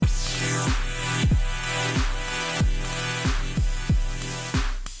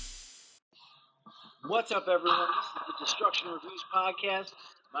What's up, everyone? This is the Destruction Reviews podcast.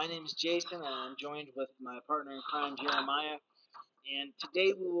 My name is Jason, and I'm joined with my partner in crime, Jeremiah. And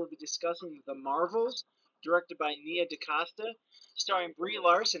today we will be discussing The Marvels, directed by Nia DaCosta, starring Brie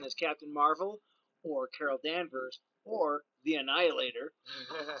Larson as Captain Marvel, or Carol Danvers, or The Annihilator,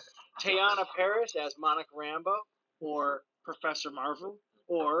 Teyana Paris as Monica Rambeau, or Professor Marvel,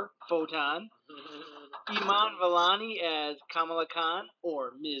 or Photon, Iman Vellani as Kamala Khan,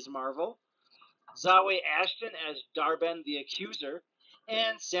 or Ms. Marvel, Zawe Ashton as Darben the Accuser,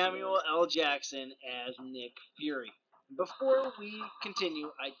 and Samuel L. Jackson as Nick Fury. Before we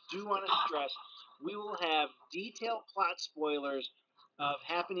continue, I do want to stress we will have detailed plot spoilers of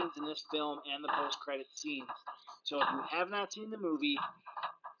happenings in this film and the post-credit scenes. So if you have not seen the movie,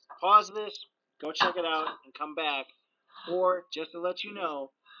 pause this, go check it out, and come back. Or, just to let you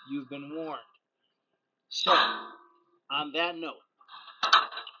know, you've been warned. So, on that note,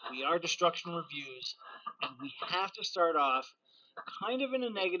 we are Destruction Reviews, and we have to start off kind of in a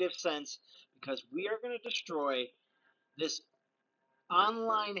negative sense because we are going to destroy this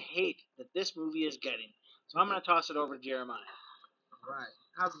online hate that this movie is getting. So I'm going to toss it over to Jeremiah. Right.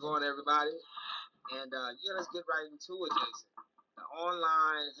 How's it going, everybody? And let's get right into it, Jason. The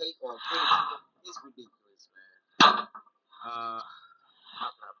online hate or criticism is ridiculous, man. How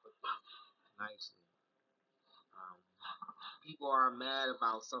can I put this nicely? People are mad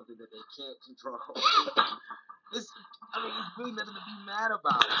about something that they can't control. It's really nothing to be mad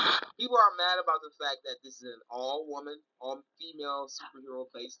about. People are mad about the fact that this is an all-woman, all-female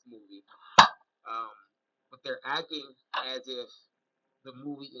superhero-based movie. But they're acting as if the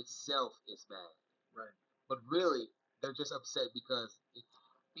movie itself is bad. Right. But really, they're just upset because it's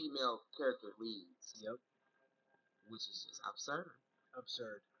female character leads. Yep. Which is just absurd.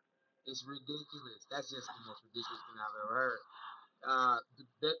 Absurd. It's ridiculous. That's just the most ridiculous thing I've ever heard.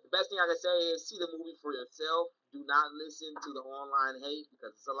 The best thing I can say is see the movie for yourself. Do not listen to the online hate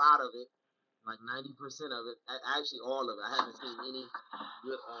because it's a lot of it. Like 90% of it. Actually, all of it. I haven't seen any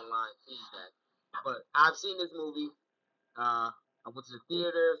good online feedback. But I've seen this movie. I went to the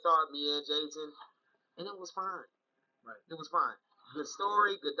theater, saw it, me and Jason, and it was fine. Right. It was fine. Good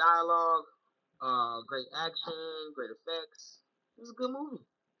story, good dialogue, great action, great effects. It was a good movie.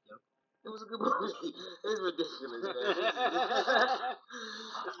 It was a good movie. It's ridiculous, man.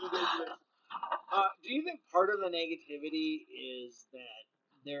 It's ridiculous. Do you think part of the negativity is that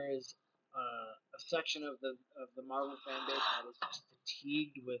there is a section of the Marvel fan base that is just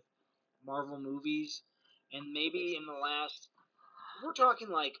fatigued with Marvel movies, and maybe we're talking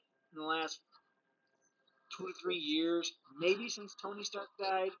like in the last 2 to 3 years, maybe since Tony Stark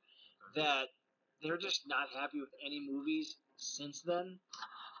died, that they're just not happy with any movies since then?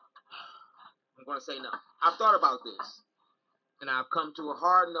 I'm going to say no. I've thought about this, and I've come to a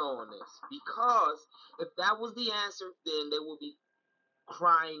hard no on this, because if that was the answer, then they would be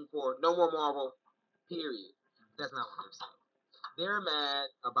crying for no more Marvel, period. That's not what they're saying. They're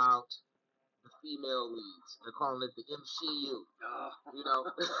mad about the female leads. They're calling it the MCU. You know?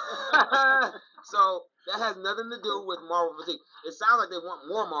 So that has nothing to do with Marvel fatigue. It sounds like they want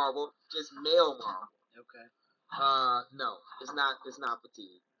more Marvel, just male Marvel. Okay. No, it's not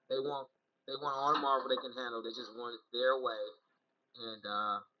fatigue. They want all the Marvel they can handle. They just want it their way. And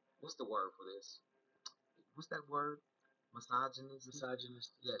what's the word for this? What's that word? Misogynist?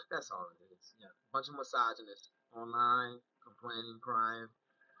 Misogynist. Yes, that's all it is. Yeah. Bunch of misogynists online, complaining, crying,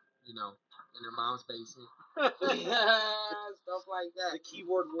 in their mom's basement. Stuff like that. The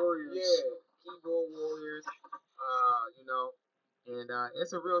keyboard warriors. Yeah, keyboard warriors. And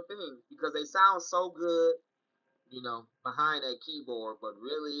it's a real thing because they sound so good, behind that keyboard, but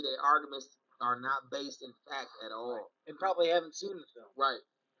really their arguments are not based in fact at all. And probably haven't seen the film. Right.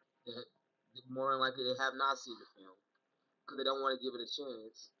 More than likely they have not seen the film because they don't want to give it a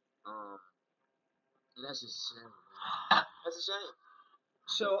chance. And that's just a shame, man. That's a shame.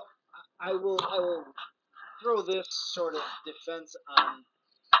 So I will throw this sort of defense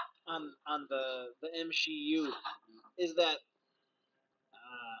on the MCU is that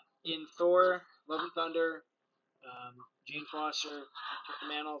in Thor: Love and Thunder, Jane Foster took the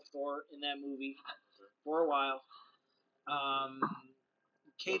mantle of Thor in that movie for a while.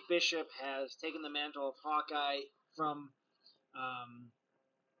 Kate Bishop has taken the mantle of Hawkeye from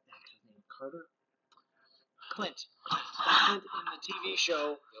Carter? Clint in the TV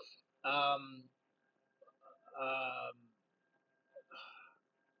show.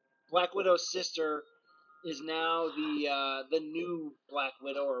 Black Widow's sister is now the new Black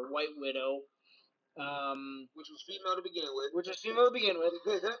Widow or White Widow, which was female to begin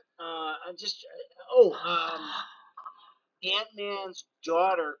with. I'm just Ant-Man's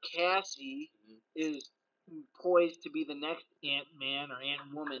daughter, Cassie, is poised to be the next Ant-Man or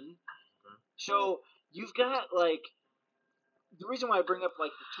Ant-Woman. So you've got, like, the reason why I bring up,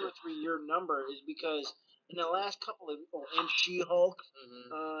 like, the 2 or 3 year number is because in the last couple of, and She-Hulk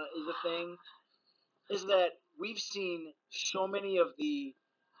is a thing, is that we've seen so many of the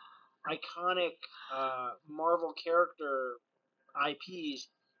iconic Marvel character IPs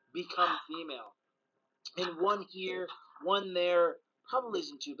become female. And one here, one there, probably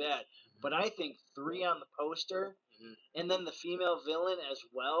isn't too bad. But I think 3 on the poster, and then the female villain as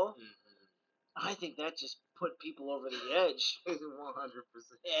well. I think that just put people over the edge. 100%.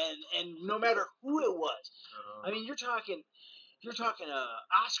 And no matter who it was, I mean, you're talking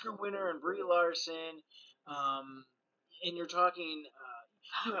Oscar winner and Brie Larson, and you're talking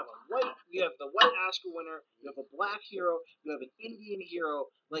you have the white Oscar winner, you have a black hero, you have an Indian hero,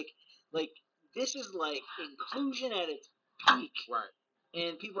 like this is like inclusion at its peak, Right.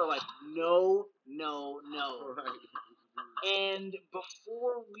 and people are like, no, no, no. Right. And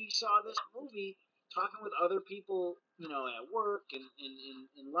before we saw this movie, talking with other people, at work and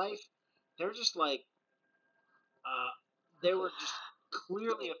in life, they're just like, they were just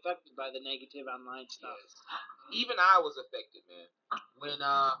clearly affected by the negative online stuff. Yes. Even I was affected, man. When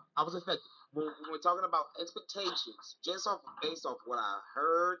I was affected. When we're talking about expectations, just based off what I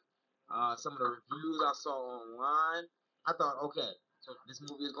heard, some of the reviews I saw online, I thought, okay, so this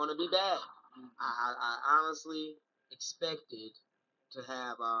movie is going to be bad. I honestly expected to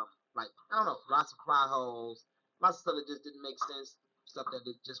have like, I don't know, lots of plot holes, lots of stuff that just didn't make sense, stuff that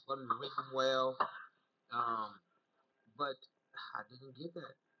just wasn't written well. But I didn't get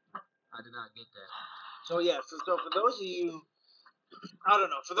that. I did not get that. So yeah, so for those of you, I don't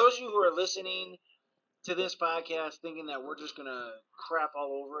know, for those of you who are listening to this podcast thinking that we're just gonna crap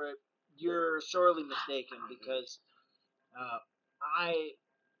all over it, you're sorely mistaken because I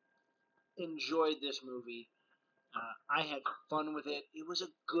enjoyed this movie. I had fun with it. It was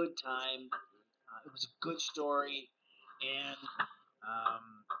a good time. It was a good story, and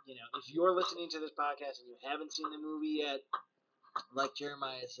if you're listening to this podcast and you haven't seen the movie yet, like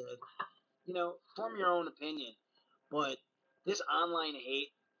Jeremiah said, form your own opinion. But this online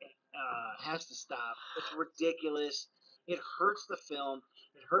hate has to stop. It's ridiculous. It hurts the film.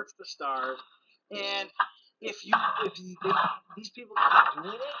 It hurts the stars. And these people keep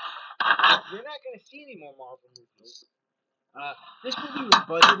doing it, you're not going to see any more Marvel movies. This movie was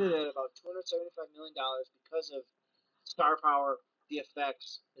budgeted at about $275 million because of star power, the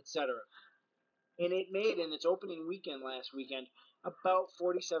effects, etc. And it made in its opening weekend last weekend about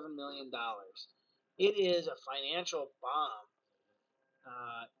 $47 million. It is a financial bomb.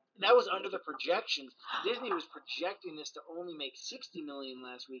 That was under the projections. Disney was projecting this to only make $60 million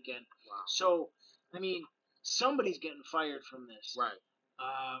last weekend. Wow. So, I mean, somebody's getting fired from this. Right.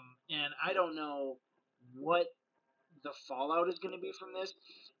 And I don't know what the fallout is going to be from this.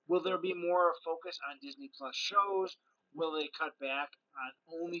 Will there be more focus on Disney Plus shows? Will they cut back on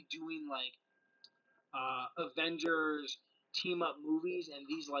only doing like Avengers team up movies and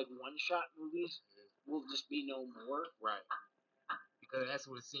these like one shot movies will just be no more? Right. Because that's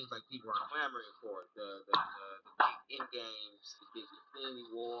what it seems like people are clamoring for. The big end games, the big Infinity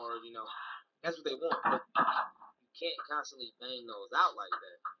War, that's what they want. But you can't constantly bang those out like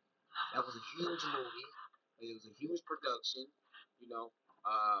that. That was a huge movie. It was a huge production. It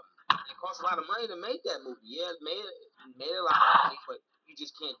cost a lot of money to make that movie. Yeah, it made a lot of money, but you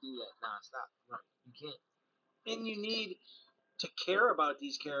just can't do that nonstop. Right? You can't. And you need to care about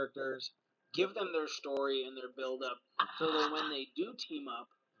these characters, give them their story and their build up, so that when they do team up,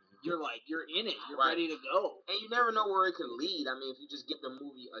 you're in it, you're ready to go. And you never know where it could lead. I mean, if you just give the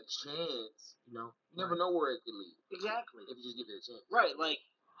movie a chance, you never know where it could lead. Exactly. If you just give it a chance. Right, like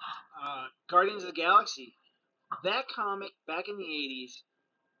Guardians of the Galaxy. That comic back in the 80s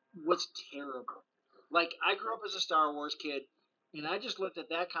was terrible. Like, I grew up as a Star Wars kid, and I just looked at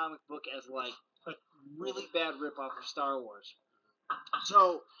that comic book as like a really bad ripoff of Star Wars.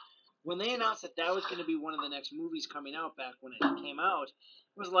 So when they announced that was going to be one of the next movies coming out back when it came out,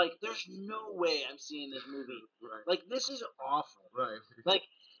 it was like, there's no way I'm seeing this movie. Right. Like, this is awful. Right. Like,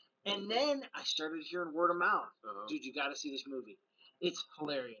 and then I started hearing word of mouth. Dude, you got to see this movie. It's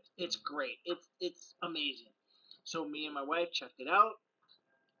hilarious. It's great. It's amazing. So me and my wife checked it out,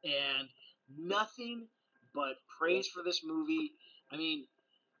 and nothing but praise for this movie. I mean,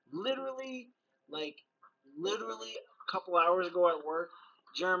 literally, a couple hours ago at work,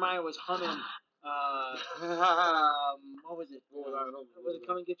 Jeremiah was humming. What was it? Was it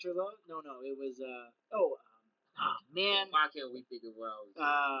 "Come and Get Your Love"? No, it was. Oh man. Why can't we think of what I was?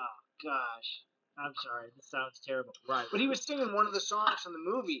 Gosh. I'm sorry, this sounds terrible. Right. But he was singing one of the songs from the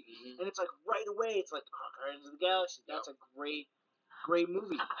movie, Mhm. and it's like right away, it's like, oh, Guardians of the Galaxy. That's a great, great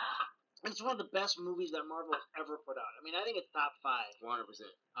movie. It's one of the best movies that Marvel has ever put out. I mean, I think it's top 5.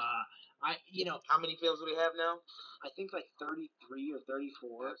 100%. How many films do we have now? I think like 33 or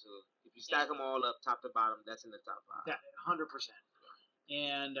 34. Absolutely. If you stack them all up, top to bottom, that's in the top 5. That 100%.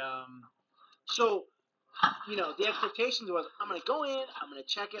 And so the expectations was I'm gonna go in, I'm gonna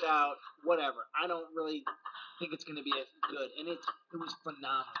check it out, whatever. I don't really think it's gonna be as good, and it was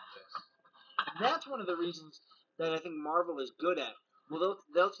phenomenal. Yes. And that's one of the reasons that I think Marvel is good at. Well,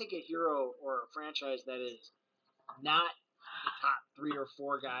 they'll take a hero or a franchise that is not the top 3 or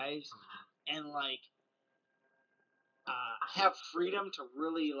 4 guys, and have freedom to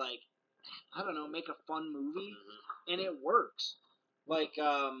really I don't know, make a fun movie, and it works. Like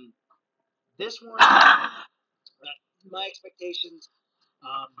this one, my expectations.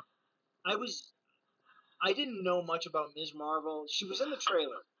 I didn't know much about Ms. Marvel. She was in the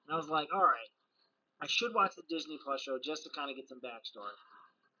trailer, and I was like, all right, I should watch the Disney Plus show just to kind of get some backstory.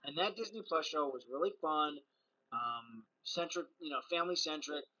 And that Disney Plus show was really fun, centric, family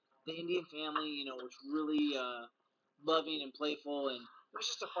centric. The Indian family, was really loving and playful, and it was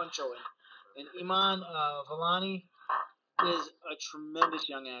just a fun show. And Iman Vellani is a tremendous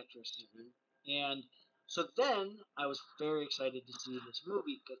young actress. And so then I was very excited to see this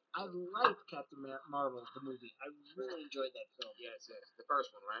movie because I liked Captain Marvel, the movie. I really enjoyed that film. Yes. The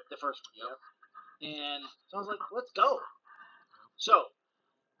first one, right? The first one, yep. And so I was like, let's go. So,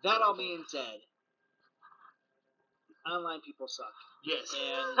 that all being said, online people suck. Yes.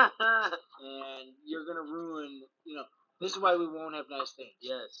 And you're going to ruin, this is why we won't have nice things.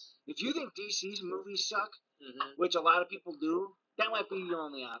 Yes. If you think DC's movies suck, Mm-hmm. which a lot of people do, that might be your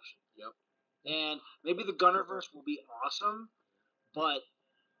only option. Yep. And maybe the Gunnerverse will be awesome, but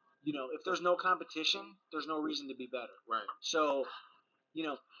if there's no competition, there's no reason to be better. Right. So,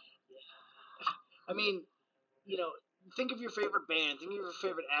 I mean, think of your favorite band, think of your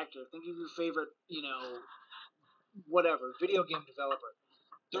favorite actor, think of your favorite, whatever, video game developer.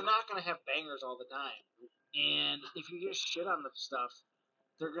 They're not going to have bangers all the time. And if you just shit on the stuff,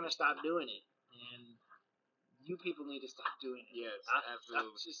 they're going to stop doing it. And you people need to stop doing it. Yes,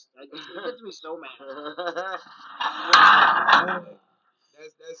 absolutely. It gets me so mad.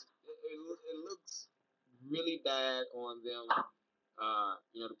 It looks really bad on them.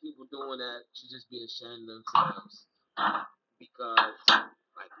 The people doing that should just be ashamed of themselves because,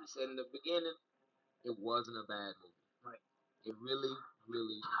 like we said in the beginning, it wasn't a bad movie. Right. It really,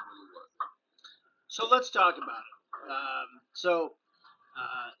 really, really wasn't. So let's talk about it.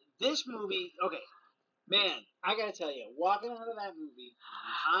 This movie, okay, man, I gotta tell you, walking out of that movie,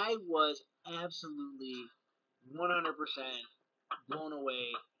 I was absolutely 100% blown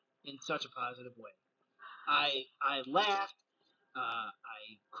away in such a positive way. I laughed.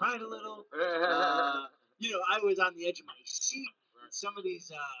 I cried a little. I was on the edge of my seat. Right. Some of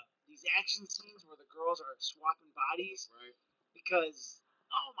these action scenes where the girls are swapping bodies. Right. Because,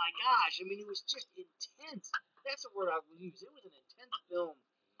 oh my gosh, I mean, it was just intense. That's the word I would use. It was an intense film.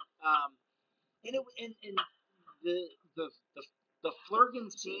 And the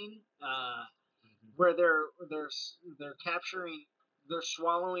Flurgan scene where they're capturing, they're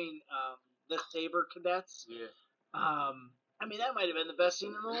swallowing the Saber cadets. Yeah. I mean, that might have been the best scene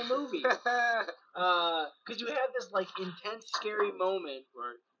in the whole movie. Because you have this intense, scary moment.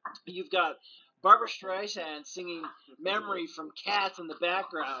 Right. You've got Barbara Streisand singing "Memory" from Cats in the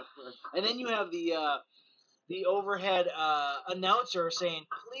background, and then you have the overhead announcer saying,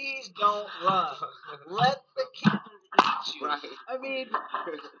 "Please don't run. Let the kittens eat you." Right. I mean,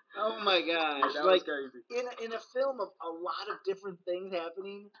 oh my gosh! That was crazy. In a film of a lot of different things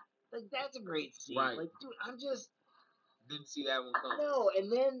happening, that's a great scene. Right. Dude, I'm just didn't see that one coming. No,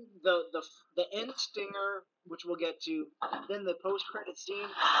 and then the end stinger, which we'll get to, then the post credit scene.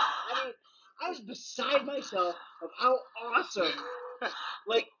 I mean, I was beside myself of how awesome.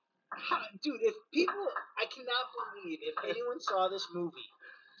 Dude, if people, I cannot believe if anyone saw this movie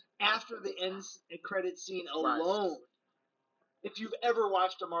after the end credit scene alone. Right. If you've ever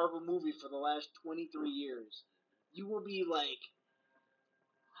watched a Marvel movie for the last 23 years, you will be like,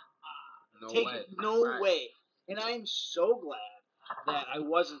 no way. And I am so glad that I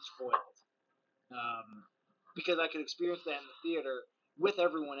wasn't spoiled, because I could experience that in the theater with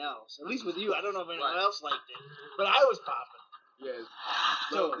everyone else. At least with you. I don't know if anyone else liked it, but I was popping. Yes.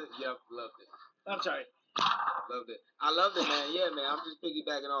 Loved it. Yep, loved it. I'm sorry. Loved it. I loved it, man. Yeah, man. I'm just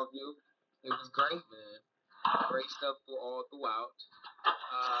piggybacking off you. It was great, man. Great stuff all throughout.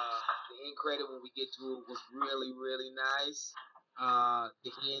 The end credit when we get to it was really, really nice.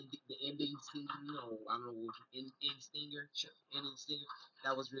 The ending scene, or I don't know, end stinger, ending stinger,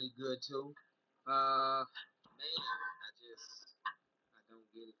 that was really good too. Man, I don't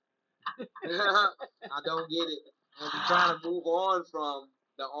get it. I don't get it. And we're trying to move on from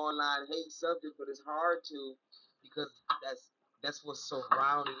the online hate subject, but it's hard to because that's what's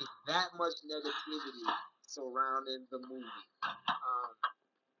surrounding it. That much negativity surrounding the movie.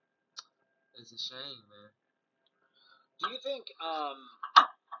 It's a shame, man. Do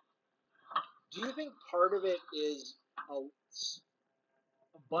you think part of it is a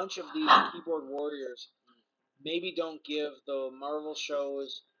bunch of these keyboard warriors maybe don't give the Marvel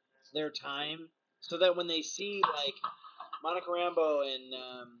shows their time, so that when they see like Monica Rambeau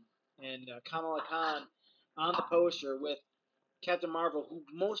and Kamala Khan on the poster with Captain Marvel, who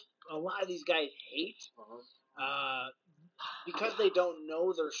a lot of these guys hate, because they don't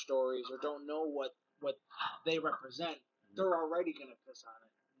know their stories or don't know what they represent, they're already gonna piss on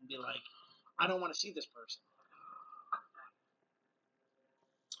it and be like, I don't want to see this person.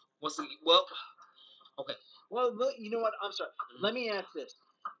 Well, okay. Well, look, you know what? I'm sorry. Let me ask this: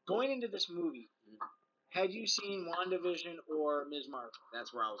 going into this movie, had you seen WandaVision or Ms. Marvel?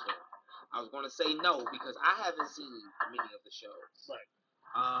 That's where I was going. I was going to say no because I haven't seen many of the shows. Right.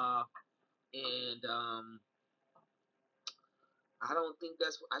 And I don't think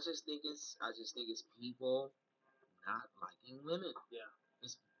that's. I just think it's people not liking women. Yeah.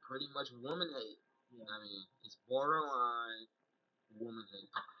 It's pretty much woman hate. Yeah. I mean, it's borderline woman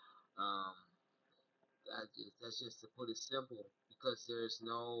hate. That's just to put it simple, because there's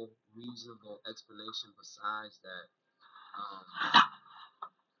no reasonable explanation besides that.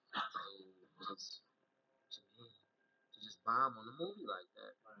 To just to just bomb on a movie like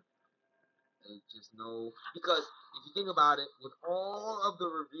that. They just know, because if you think about it, with all of the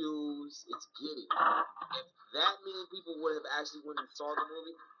reviews it's getting, if that many people would have actually went and saw the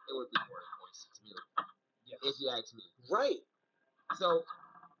movie, it would be worth 0.6 million. Yes. If you ask me. Right. So,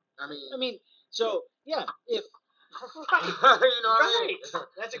 so yeah, if right. You know what I mean?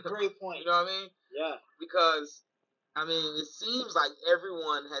 That's a great point. You know what I mean? Yeah. Because it seems like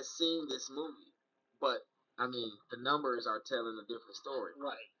everyone has seen this movie, but the numbers are telling a different story.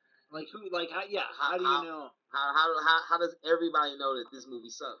 Right. Like who? Like how? Yeah. How do you know? How does everybody know that this movie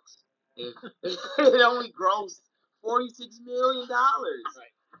sucks? If it only grossed $46 million.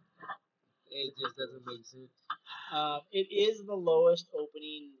 Right. It just doesn't make sense. It is the lowest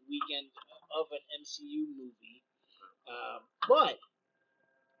opening weekend of an MCU movie, but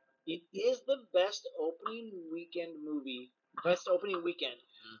it is the best opening weekend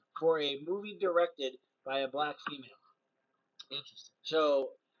for a movie directed by a black female. Interesting. So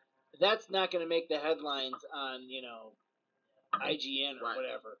that's not going to make the headlines on IGN or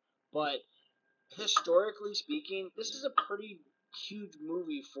whatever. But historically speaking, this is a pretty huge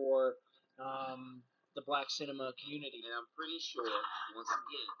movie for the black cinema community. And I'm pretty sure, once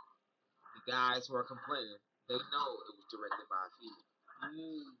again, the guys who are complaining, they know it was directed by a female.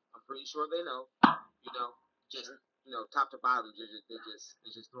 I'm pretty sure they know. Just top to bottom, they're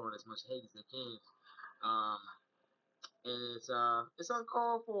just throwing as much hate as they can. And it's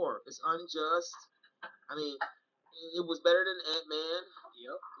uncalled for. It's unjust. It was better than Ant-Man.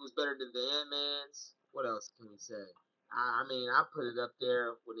 Yep. It was better than the Ant-Mans. What else can we say? I put it up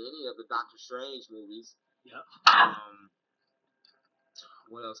there with any of the Doctor Strange movies. Yep.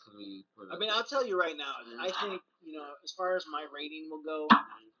 What else can we put up? I'll tell you right now. I think as far as my rating will go,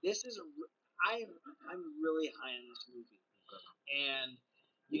 this is I'm really high on this movie. Okay. And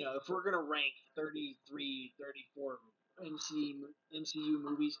if we're gonna rank 33, 34 MCU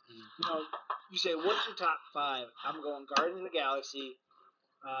movies, you say what's your top 5? I'm going Guardians of the Galaxy,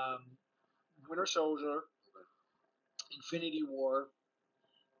 Winter Soldier, Infinity War,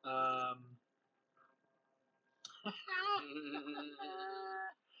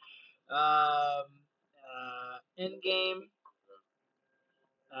 Endgame.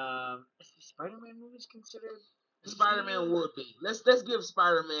 Is the Spider-Man movies considered? Spider-Man would be. Let's give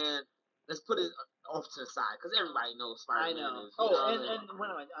Spider-Man. Let's put it off to the side because everybody knows Spider-Man. I know. Is. And when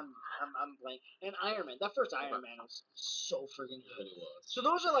I'm blank. And Iron Man. That first Iron Man was so freaking good. It was. So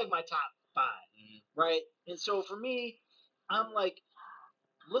those are like my top 5, right? And so for me, I'm like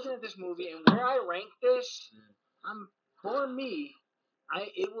looking at this movie and where I rank this,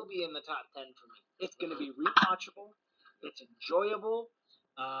 it will be in the top 10 for me. It's going to be rewatchable. It's enjoyable.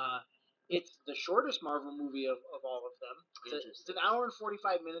 It's the shortest Marvel movie of all of them. It's an hour and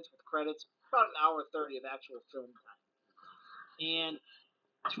 45 minutes with credits, about an hour 30 of actual film time. And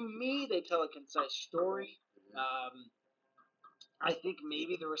to me, they tell a concise story. I think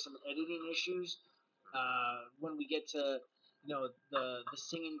maybe there were some editing issues when we get to the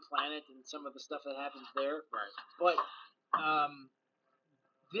singing planet and some of the stuff that happens there. Right. But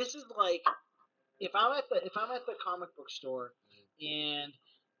this is like if I'm at the comic book store and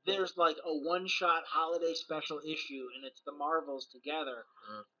there's like a one shot holiday special issue and it's the Marvels together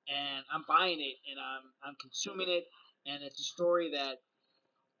and I'm buying it and I'm consuming it and it's a story that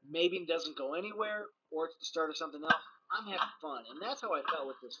maybe doesn't go anywhere or it's the start of something else, I'm having fun. And that's how I felt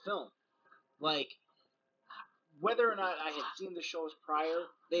with this film. Like whether or not I had seen the shows prior,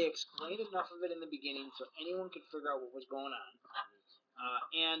 they explained enough of it in the beginning so anyone could figure out what was going on.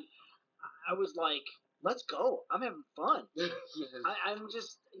 And I was like, let's go. I'm having fun. Yes. I'm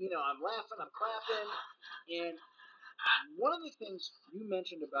just, I'm laughing, I'm clapping. And one of the things you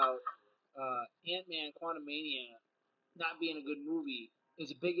mentioned about Ant-Man Quantumania not being a good movie is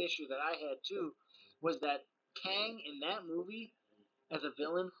a big issue that I had too, was that Kang in that movie as a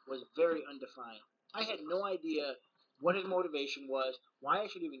villain was very undefined. I had no idea what his motivation was, why I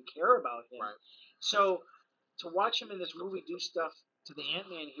should even care about him. Right. So to watch him in this movie do stuff to the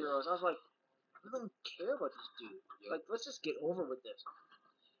Ant-Man heroes, I was like, I don't care about this dude. Like, let's just get over with this.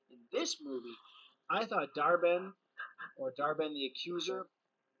 In this movie, I thought Darben, or Darben the Accuser,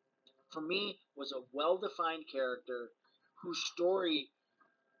 for me, was a well-defined character whose story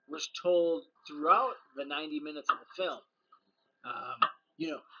was told throughout the 90 minutes of the film.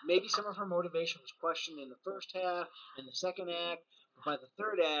 Maybe some of her motivation was questioned in the first half and the second act, but by the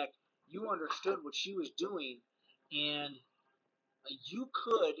third act, you understood what she was doing, and you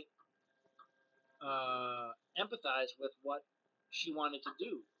could empathize with what she wanted to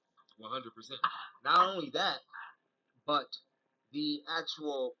do. 100%. Not only that, but the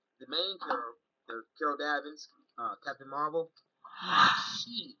main character, Carol Danvers, Captain Marvel,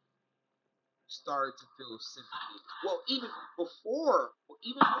 she started to feel sympathy. Well, even before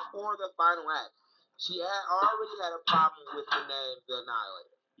the final act, she had already had a problem with the name The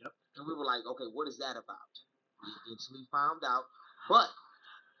Annihilator. Yep. And we were like, okay, what is that about? We eventually found out, but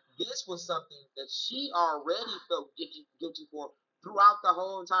this was something that she already felt guilty for throughout the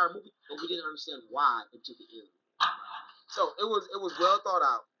whole entire movie, but we didn't understand why until the end. So it was well thought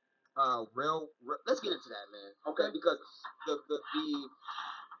out. Let's get into that, man. Okay, because the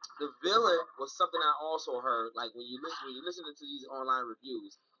villain was something I also heard. Like when you're listening to these online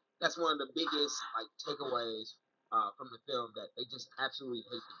reviews, that's one of the biggest like takeaways from the film, that they just absolutely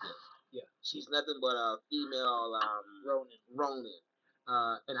hate the villain. Yeah, she's nothing but a female Ronin.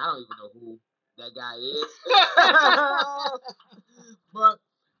 And I don't even know who that guy is. But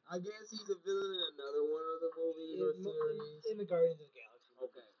I guess he's a villain in another one of the movies or series. In the Guardians of the Galaxy.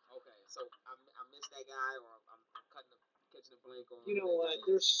 Okay. So I missed that guy, or I'm catching a blank on. You know what?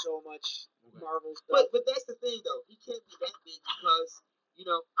 There's so much Marvel stuff. But that's the thing, though. He can't be that big because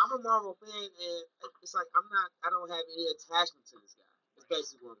I'm a Marvel fan, and it's like I don't have any attachment to this guy. That's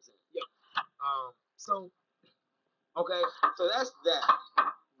basically what I'm saying. Yeah. So that's that.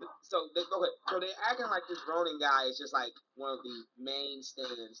 So they're acting like this Ronin guy is just like one of the main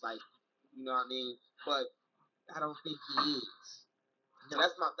stands, like, you know what I mean? But I don't think he is. No.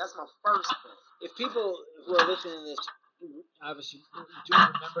 That's my first thing. If people who are listening to this obviously do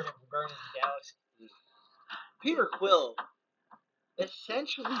remember him from Guardians of the Galaxy, Peter Quill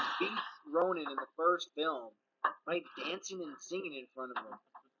essentially beats Ronin in the first film by dancing and singing in front of him.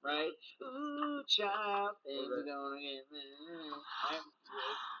 Right? Ooh, child, things are gonna get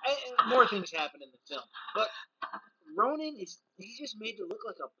more things happen in the film. But Ronin he's just made to look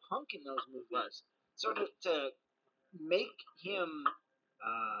like a punk in those movies. Right. So to make him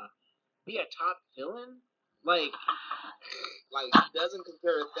be a top villain, like he doesn't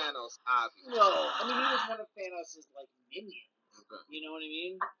compare to Thanos, obviously. No, I mean he was one of Thanos' like minions. Okay. You know what I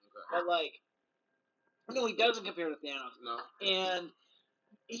mean? Okay. But like, no, he doesn't compare to Thanos. No. And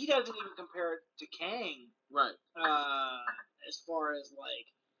he doesn't even compare it to Kang. Right. As far as like,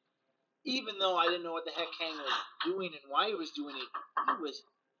 even though I didn't know what the heck Kang was doing and why he was doing it,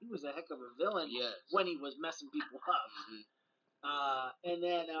 he was a heck of a villain. Yes. When he was messing people up. Mm-hmm. And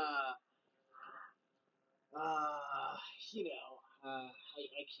then I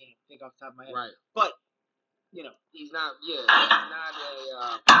can't think off the top of my head. Right. But he's not I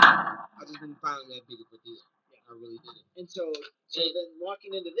just didn't find that big of a deal. Yeah. I really didn't. And so then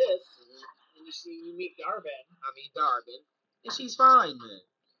walking into this, and you meet Darben. I meet Darben, and she's fine, man.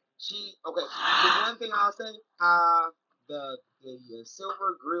 The one thing I'll say, the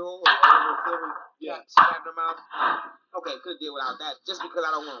silver grill, or whatever silver stabbed her mouth. Okay, could deal without that, just because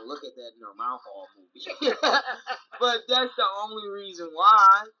I don't want to look at that in her mouth all movie. But that's the only reason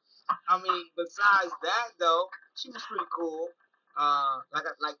why. I mean, besides that though, she was pretty cool.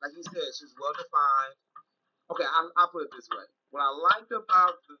 Like you said, she was well defined. Okay, I'll put it this way. What I liked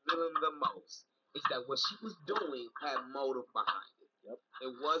about the villain the most is that what she was doing had motive behind it. Yep.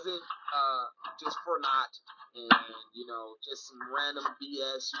 It wasn't just for naught and just some random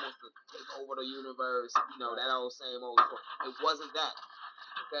BS. She wants to take over the universe. That old same old story. It wasn't that.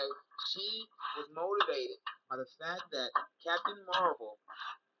 Okay, she was motivated by the fact that Captain Marvel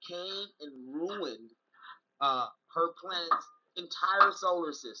came and ruined her planet's entire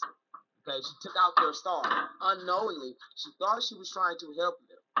solar system. Okay, she took out their star unknowingly. She thought she was trying to help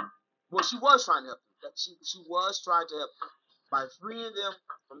them. Well, she was trying to help them. She was trying to help them by freeing them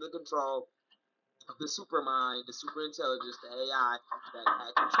from the control of the supermind, the super intelligence, the AI that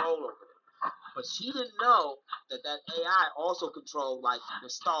had control over them. But she didn't know that AI also controlled like the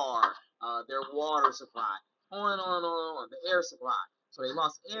star, their water supply, on and on and on, the air supply. So they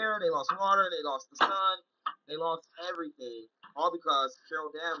lost air, they lost water, they lost the sun, they lost everything, all because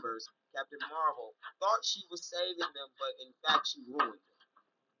Carol Danvers, Captain Marvel, thought she was saving them, but in fact she ruined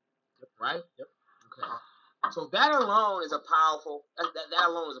them. Right? Yep. Okay. So that alone is a powerful. That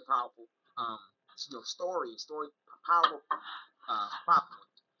alone is a powerful, story, powerful plot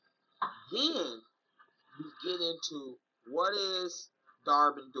point. Then you get into what is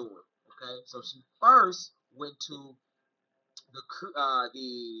Darwin doing. Okay, so she first went to the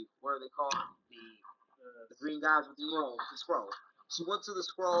what are they called? The green guys with the scrolls. She went to the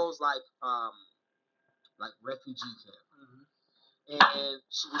scrolls like refugee camp, and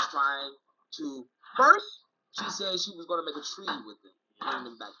she was trying to first. She said she was going to make a treaty with them, bring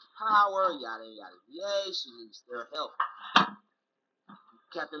them back to power, yada yada yada. She needs their help.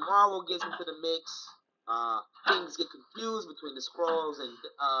 Captain Marvel gets into the mix. Things get confused between the Skrulls and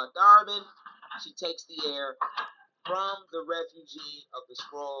Darwin. She takes the air from the refugee of the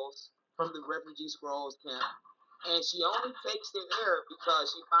Skrulls, from the refugee Skrulls camp, and she only takes the air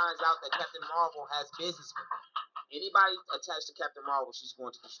because she finds out that Captain Marvel has business with her. Anybody attached to Captain Marvel, she's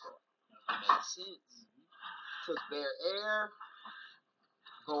going to destroy. Makes sense. Took their air,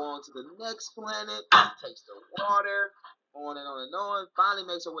 go on to the next planet, takes the water, on and on and on. Finally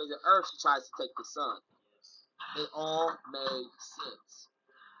makes her way to Earth. She tries to take the sun. It all made sense.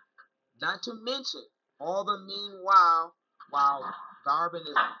 Not to mention, all the meanwhile, while Darwin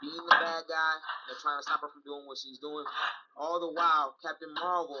is being the bad guy, they're trying to stop her from doing what she's doing. All the while, Captain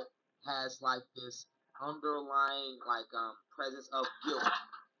Marvel has like this underlying presence of guilt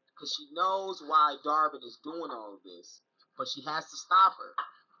because she knows why Darwin is doing all of this, but she has to stop her.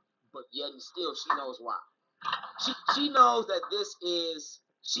 But yet and still, she knows why. She knows that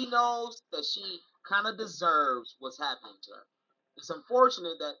she knows that she kind of deserves what's happening to her. It's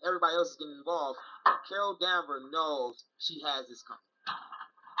unfortunate that everybody else is getting involved, but Carol Danvers knows she has this coming.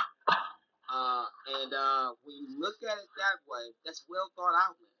 When you look at it that way, that's well thought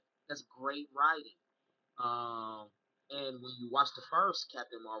out, man. That's great writing. And when you watch the first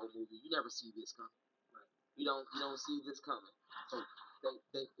Captain Marvel movie, you never see this coming. Right? You don't see this coming. So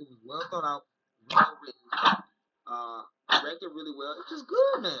it was well thought out, well written, directed really well. It was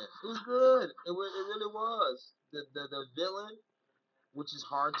good, man. It was good. It really was. The villain, which is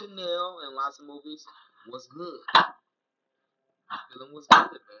hard to nail in lots of movies, was good. The villain was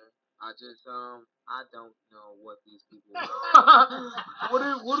good, man. I don't know what these people want.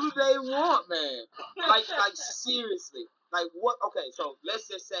 what do they want, man? Like seriously. Like what? Okay, so let's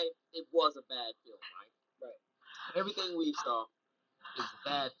just say it was a bad film, right? Right. Everything we saw is a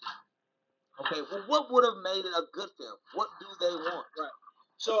bad film. Okay, well, what would have made it a good film? What do they want? Right.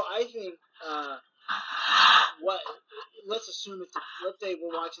 So I think let's assume let's say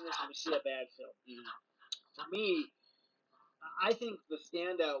we're watching this and we see a bad film. For me, I think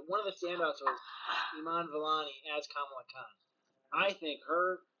one of the standouts was Iman Vellani as Kamala Khan. I think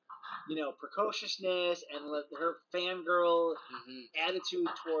her, precociousness and her fangirl attitude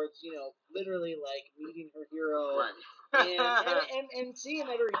towards, literally like meeting her hero, right. and seeing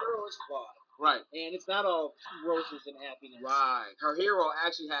that her hero is flawed. Right. And it's not all roses and happiness. Right. Her hero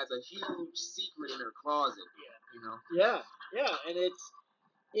actually has a huge secret in her closet. Yeah. Yeah. And it's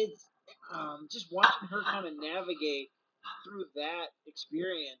just watching her kind of navigate through that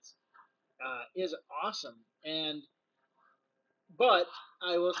experience is awesome. But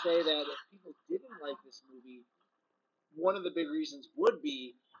I will say that if people didn't like this movie, one of the big reasons would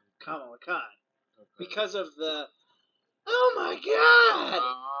be Kamala Khan, because of the oh my god,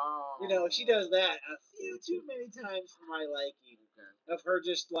 she does that a few too many times for my liking. Of her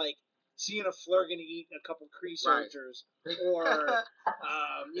just like seeing a Flurgan eat a couple Kree soldiers, right. Or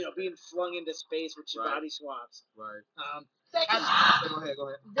being flung into space with your body swaps. Right. That can, Go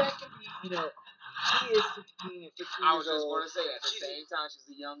ahead. That can be She is 16 I was years just old. going to say, at the same time, she's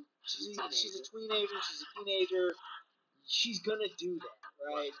a young teenager. She's a teenager. She's a teenager. She's gonna do that,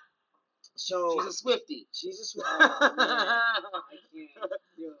 right? So she's a Swiftie. She's a Swiftie. Oh, man.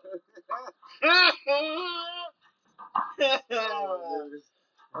 I can't do it.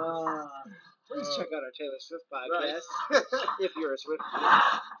 Please check out our Taylor Swift podcast if you're a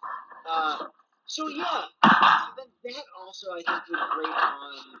Swiftie. So yeah, then that also I think was great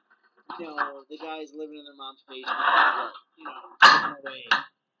on the guys living in their mom's basement, living away.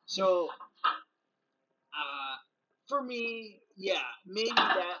 So for me, yeah, maybe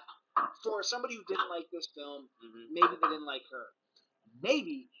that for somebody who didn't like this film, maybe they didn't like her.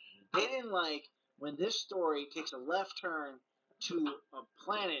 Maybe they didn't like when this story takes a left turn to a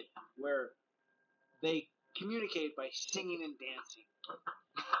planet where they communicate by singing and dancing.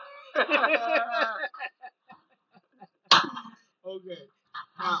 Okay.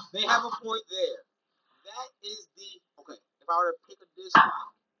 Now, they have a point there. That is okay, if I were to pick a dislike,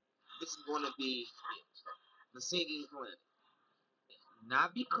 this is going to be the singing planet.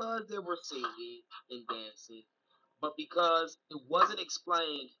 Not because they were singing and dancing, but because it wasn't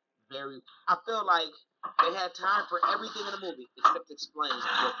explained very. I feel like they had time for everything in the movie except explain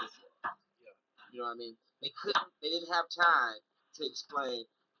what this was. Yeah. You know what I mean? They didn't have time to explain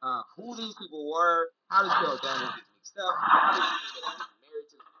who these people were, how did Bill Daniels get mixed up, how did she get married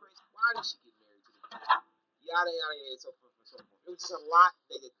to the prince, why did she get married to the prince, yada yada yada, so forth and so forth. It was just a lot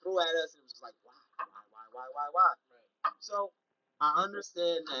they threw at us, and it was just like, why? Right. So I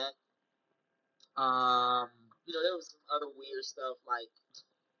understand that. There was some other weird stuff like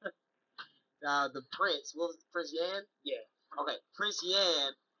the prince. What was it, Prince Yan? Yeah. Okay, Prince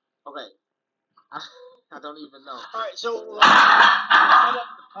Yan. Okay, I don't even know. All right, so set up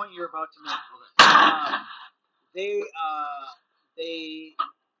the point you're about to make. They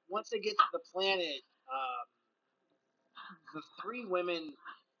once they get to the planet, the three women,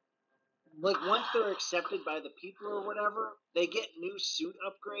 like once they're accepted by the people or whatever, they get new suit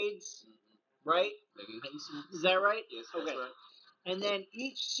upgrades, right? Is that right? Yes. Okay. That's right. And then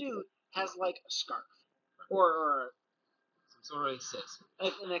each suit has like a scarf or some sort of accessory,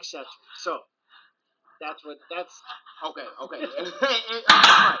 like an accessory. So that's okay.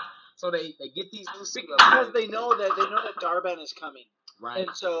 Right. So they get these new suits because they know that Darben is coming, right?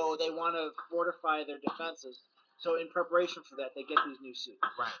 And so they want to fortify their defenses. So in preparation for that, they get these new suits.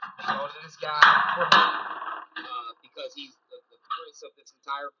 Right. They go to this guy because he's the prince of this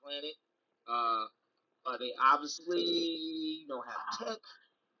entire planet. They obviously have tech.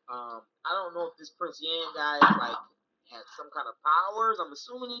 I don't know if this Prince Yan guy has some kind of powers. I'm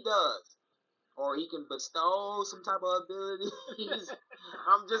assuming he does. Or he can bestow some type of abilities.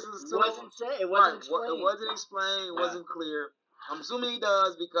 I'm just assuming. It wasn't explained. It wasn't explained. It wasn't clear. I'm assuming he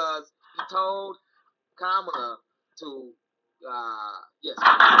does because he told Kamala to,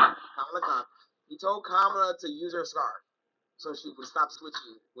 Kamala Khan. He told Kamala to use her scarf so she would stop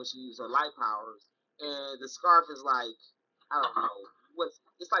switching when she used her light powers. And the scarf is like, I don't know,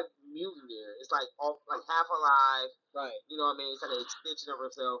 it's like mutant there. It's like half alive. Right. You know what I mean? It's like an extension of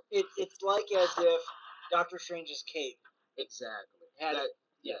herself. It's like as if Doctor Strange's cape. Exactly.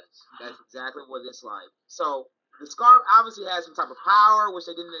 Yes. That's exactly what it's like. So the scarf obviously has some type of power, which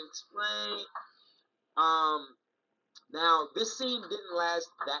they didn't explain. Now this scene didn't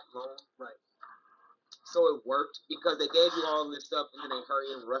last that long, right? So it worked because they gave you all this stuff and then they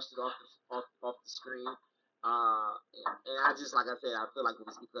hurried and rushed it off the screen. And I just, like I said, I feel like it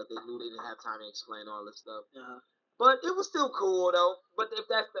was because they knew they didn't have time to explain all this stuff. But it was still cool though. But if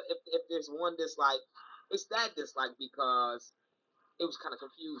there's one dislike, it's that dislike because it was kind of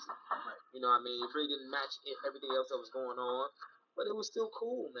confusing. Right. You know what I mean? It really didn't match everything else that was going on. But it was still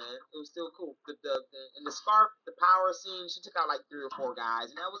cool, man. It was still cool. And the scarf, the power scene, she took out like 3 or 4 guys,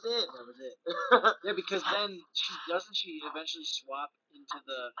 and that was it. Yeah, because then she eventually swap into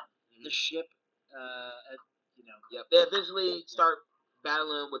the ship. Yep. They eventually start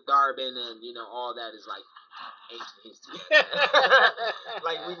battling with Darben, and all that is like ancient history.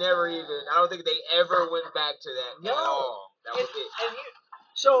 Like we never even. I don't think they ever went back to that at all. That was it.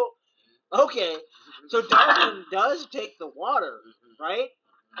 So Darben does take the water, right?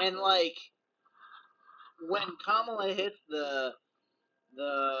 And like when Kamala hits the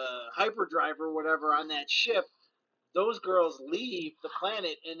hyperdrive or whatever on that ship, those girls leave the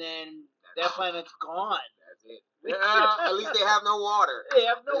planet, and then that planet's gone. That's it. At least they have no water. They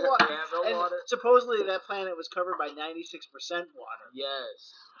have no water. Supposedly that planet was covered by 96% water.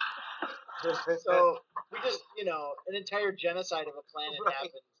 Yes. So we just, an entire genocide of a planet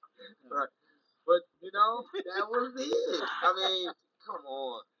happened. Right. But that was it. I mean, come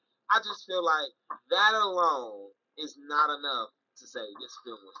on. I just feel like that alone is not enough to say this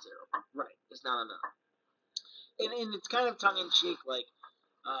film was terrible. Right. It's not enough. And it's kind of tongue in cheek, like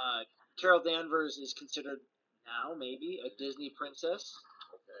Carol Danvers is considered now maybe a Disney princess.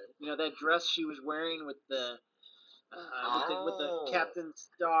 Okay. You know that dress she was wearing with the with the captain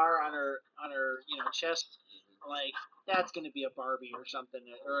star on her chest, like that's gonna be a Barbie or something,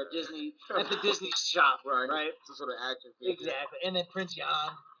 or a Disney at the Disney shop, right? Some sort of action figure. Exactly. And then Prince Jan.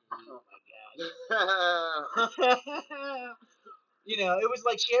 Oh my god. You know, it was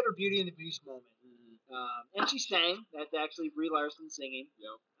like she had her Beauty and the Beast moment. And she sang. That's actually Brie Larson singing.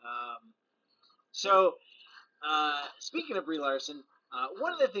 Yep. So, speaking of Brie Larson,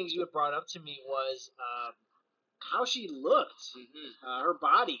 one of the things you had brought up to me was how she looked, her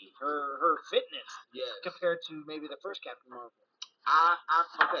body, her fitness, compared to maybe the first Captain Marvel.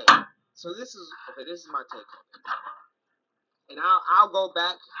 Okay. So this is my take on it. And I'll go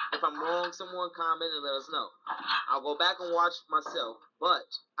back if I'm wrong. Someone comment and let us know. I'll go back and watch myself, but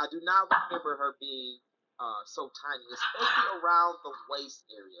I do not remember her being so tiny, especially around the waist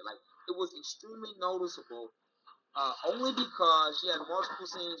area. Like it was extremely noticeable. Only because she had multiple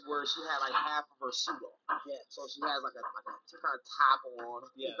scenes where she had like half of her suit on. Yeah. So she has like some kind of top on.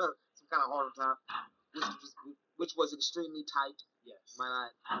 Yeah. Some kind of halter top, which was extremely tight. Yes.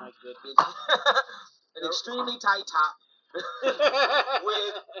 My goodness. An extremely tight top with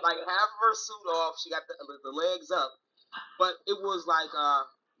like half of her suit off. She got the legs up, but it was like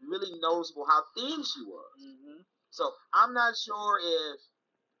really noticeable how thin she was. So I'm not sure if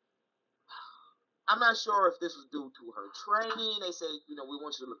this was due to her training. They say, we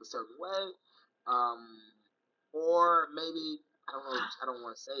want you to look a certain way, or maybe I don't know. I don't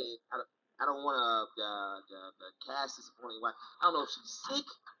want to say it. I don't want the cast disappointing. I don't know if she's sick,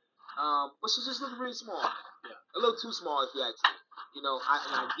 but she just looked really small. Yeah, a little too small if you ask me.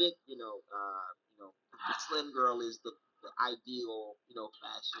 I get, the slim girl is the ideal,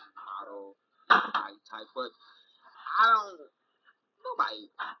 fashion model type, but nobody.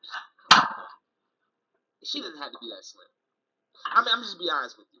 She didn't have to be that slim. I mean, I'm just be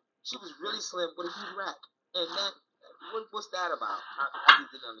honest with you. She was really slim with a huge rack, and what's that about? I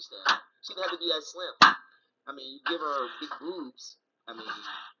just didn't understand. She didn't have to be that slim. I mean, you give her big boobs. I mean,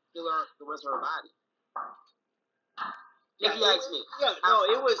 fill her the rest of her body. Yeah, if you ask me. Yeah, no,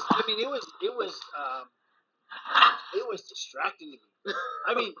 it was. I mean, it was distracting to me.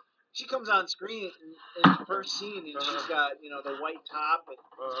 I mean, she comes on screen in the first scene, and she's got the white top, and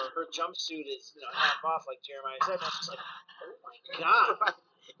her jumpsuit is half off, like Jeremiah said. And I was just like, oh my god,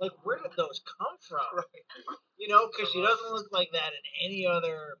 like where did those come from? Because she doesn't look like that in any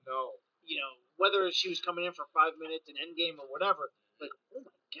other. No. Whether she was coming in for 5 minutes in Endgame or whatever, like oh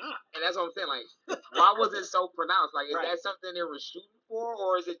my god. And that's what I'm saying. Like, why was it so pronounced? Like, is that something they were shooting for,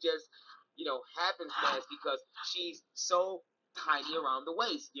 or is it just happenstance because she's so tiny around the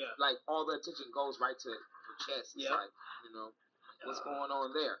waist? Yeah. Like all the attention goes right to her chest. It's like, what's going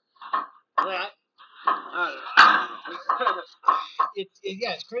on there? I don't know.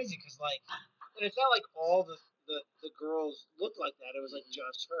 It's crazy because and it's not like all the girls looked like that. It was like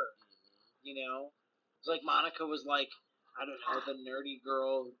just her. It's like Monica was like, I don't know, the nerdy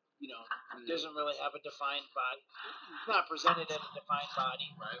girl. Doesn't really have a defined body. It's not presented as a defined body.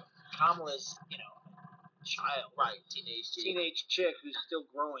 Right. Kamala's, child. Right. Teenage chick who's still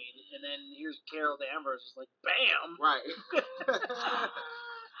growing, and then here's Carol Danvers. It's like, bam. Right.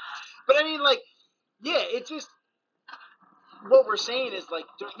 But I mean, yeah, it's just what we're saying is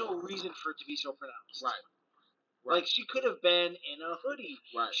there's no reason for it to be so pronounced. Right. Like she could have been in a hoodie.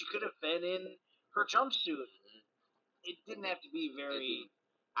 Right. She could have been in her jumpsuit. It didn't have to be very.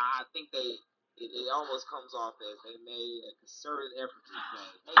 I think it almost comes off as they made a concerted effort to say,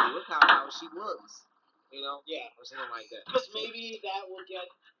 hey, look how she looks. Yeah. Or something like that. Because maybe that will get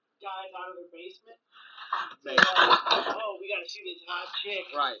guys out of their basement. Maybe. Oh, we got to see this hot chick.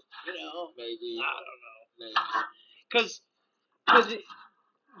 Right. Maybe. I don't know. Maybe. Because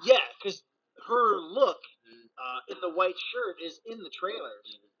her look in the white shirt is in the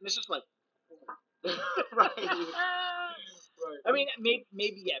trailers. And it's just like. Right. I mean,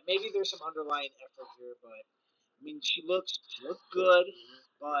 maybe there's some underlying effort here, but I mean, she looked good,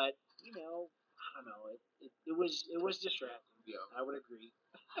 but I don't know. It was distracting. Yeah, I would agree.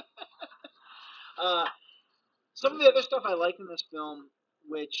 Some of the other stuff I liked in this film,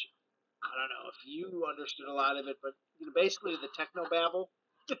 which I don't know if you understood a lot of it, but basically the technobabble.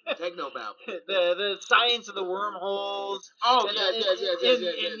 the science of the wormholes. Oh, and, yes.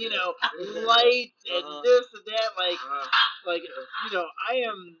 And light and this and that. I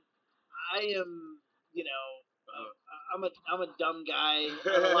am I'm a dumb guy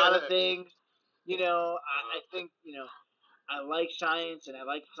on a lot of things. I think I like science and I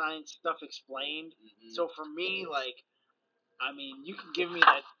like science stuff explained. Mm-hmm. So for me, like, I mean, you can give me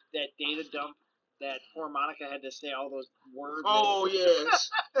that data dump that poor Monica had to say all those words. Oh yes.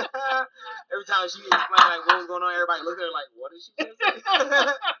 Every time she explained like what was going on, everybody looked at her like, "What did she just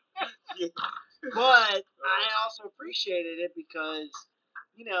say?" Yeah. But I also appreciated it because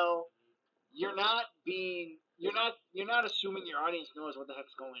you're not assuming your audience knows what the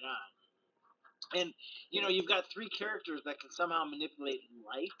heck's going on. And you've got three characters that can somehow manipulate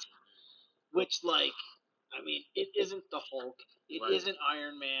light, which, like, I mean, it isn't the Hulk, it Right. isn't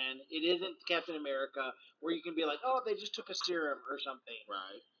Iron Man, it isn't Captain America, where you can be like, oh, they just took a serum or something.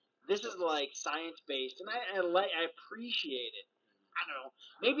 Right. This is like science based, and I appreciate it. I don't know.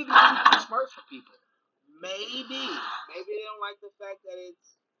 Maybe the movie's too smart for people. Maybe they don't like the fact that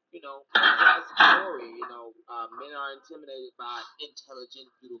it's that's the story. Men are intimidated by intelligent,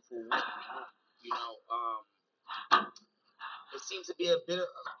 beautiful women. It seems to be a bit of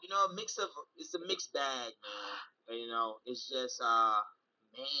a mix of it's a mixed bag, man. It's just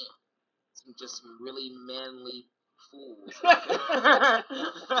man, some really manly fools. That's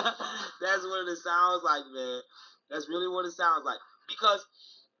what it sounds like, man. That's really what it sounds like. Because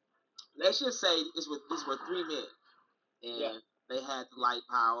let's just say these were three men, and they had the light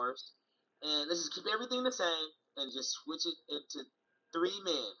powers, and let's just keep everything the same and just switch it into three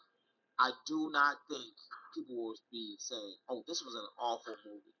men. I do not think people will be saying, "Oh, this was an awful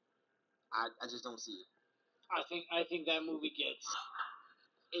movie." I just don't see it. I think that movie gets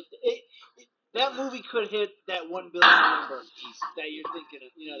it that movie could hit that $1 billion number that you're thinking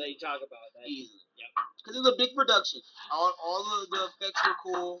of, that you talk about. Easily. Yep. Because it was a big production. All of the effects were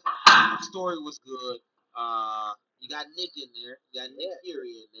cool. The story was good. You got Nick in there. You got Nick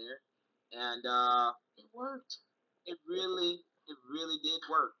Fury in there, and it worked. It really did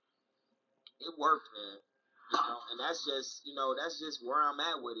work. It worked, man. And that's just where I'm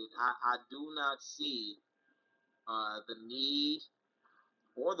at with it. I do not see the need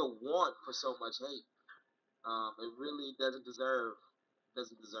or the want for so much hate. It really doesn't deserve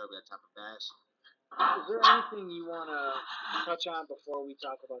that type of bashing. Is there anything you want to touch on before we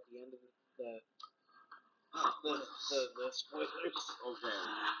talk about the end of the spoilers? Okay.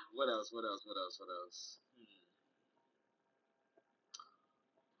 What else? What else? What else? What else?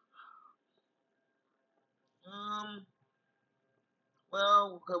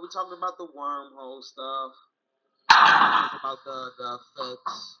 Well, we talked about the wormhole stuff. We talked about the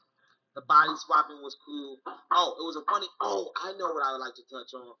effects. The body swapping was cool. Oh, it was a funny. Oh, I know what I would like to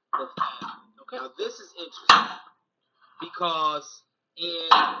touch on. The family. Okay. Now this is interesting because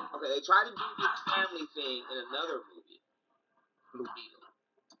they tried to do this family thing in another movie, Blue Beetle.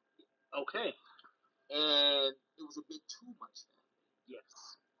 Okay. And it was a bit too much family.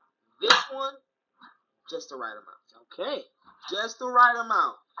 Yes. This one, just the right amount. Okay. Just the right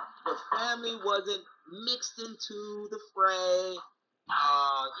amount. The family wasn't mixed into the fray.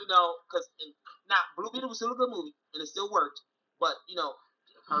 Because now Blue Beetle was still a good movie and it still worked, but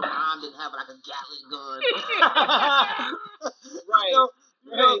her mom didn't have like a Gatling gun. Right.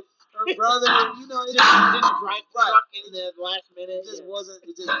 Her brother, it didn't drive the truck in the last minute. It just wasn't.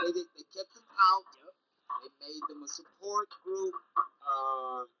 They kept them out. Yep. They made them a support group,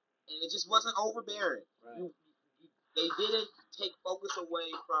 and it just wasn't overbearing. Right. They didn't take focus away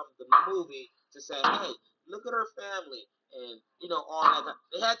from the movie to say, "Hey, look at her family," and all that.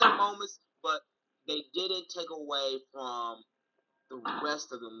 They had their moments, but they didn't take away from the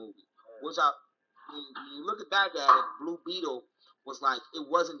rest of the movie. Which when you look back at it, Blue Beetle was like it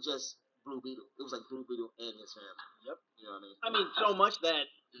wasn't just Blue Beetle. It was like Blue Beetle and his family. Yep. You know what I mean? I mean, so much that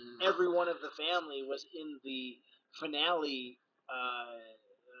every one of the family was in the finale,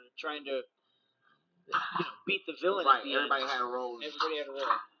 trying to beat the villain. Right. Everybody had a role. Everybody had a role.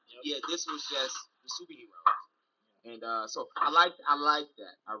 Yep. Yeah, this was just the superheroes. And so I liked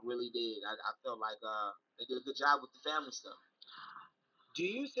that. I really did. I felt like they did a good job with the family stuff. Do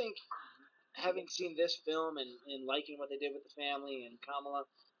you think, having seen this film and liking what they did with the family and Kamala,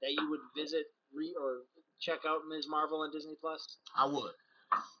 that you would visit or check out Ms. Marvel on Disney Plus? I would.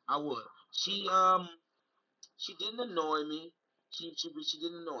 She didn't annoy me. She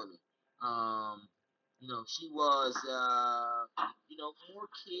didn't annoy me. She was more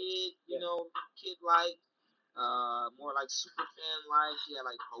kid like, more like super fan like. She had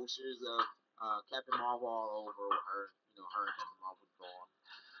like posters of Captain Marvel all over her. Her and Captain Marvel drawn.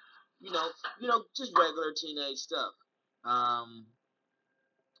 Just regular teenage stuff.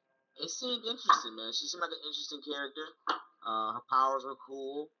 It seemed interesting, man. She seemed like an interesting character. Her powers were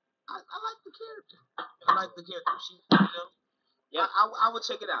cool. I like the character. She, Yeah. I would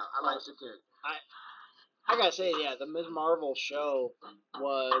check it out. I like the character. I gotta say, yeah, the Ms. Marvel show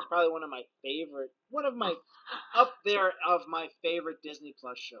was probably one of my up there of my favorite Disney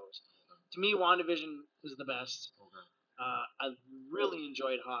Plus shows. To me, WandaVision was the best. Okay. I really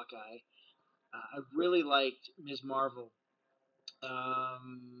enjoyed Hawkeye. I really liked Ms. Marvel. And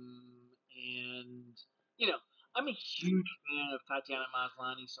you know, I'm a huge fan of Tatiana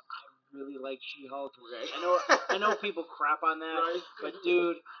Maslany, so I really like She-Hulk. Okay. I know people crap on that, Right. but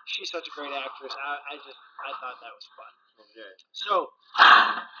dude, she's such a great actress. I thought that was fun. Okay. So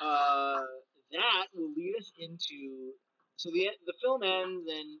that will lead us into the film ends,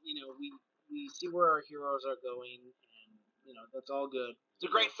 and we see where our heroes are going, and that's all good. It's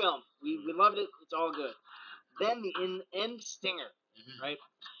a great film. We loved it. It's all good. Then the end stinger, right?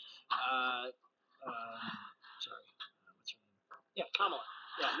 Sorry, what's her name? Yeah, Kamala.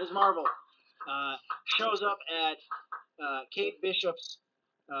 Yeah, Ms. Marvel shows up at Kate Bishop's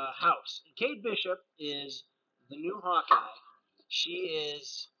house. And Kate Bishop is the new Hawkeye. She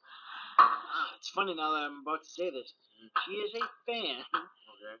is. It's funny now that I'm about to say this. She is a fan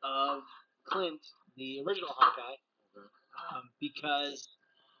of Clint, the original Hawkeye, because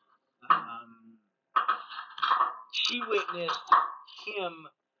she witnessed him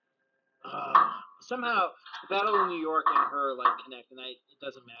somehow Battle of New York and her connect, and it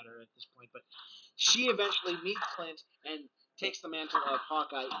doesn't matter at this point, but she eventually meets Clint and takes the mantle of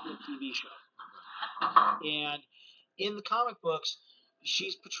Hawkeye in the TV show. And in the comic books,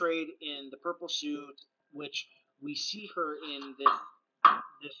 she's portrayed in the purple suit, which we see her in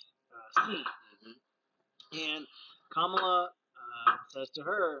this scene. And Kamala says to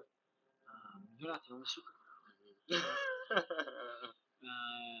her, "You're not the only superhero."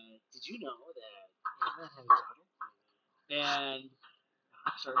 Did you know that Ant-Man had a daughter? And I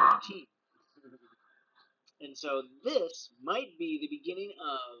started a team. And so this might be the beginning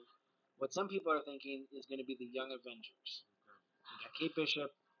of what some people are thinking is going to be the Young Avengers. We got Kate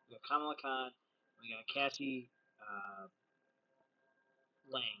Bishop, we got Kamala Khan, we got Cassie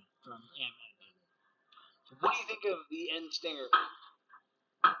Lang from Ant-Man. So what do you think of the end stinger?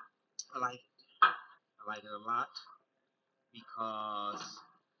 I like it. I like it a lot because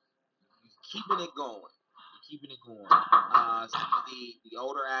you're keeping it going. Some of the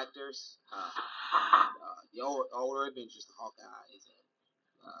older actors, the older Avengers, the Hawkeyes, and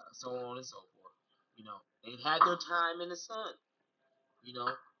so on and so forth. They've had their time in the sun.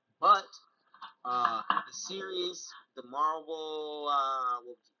 But the series, the Marvel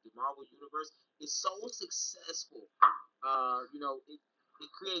universe is so successful.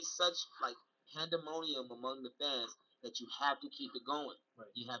 It creates such pandemonium among the fans that you have to keep it going.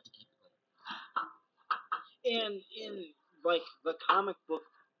 Right. You have to keep it going. And in the comic book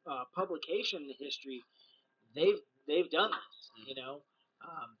publication history, they've done this.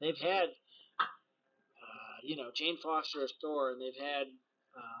 They've had Jane Foster as Thor, and they've had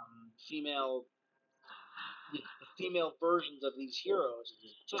female versions of these heroes.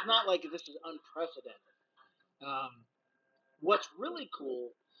 So it's not like this is unprecedented. What's really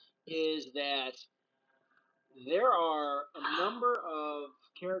cool is that there are a number of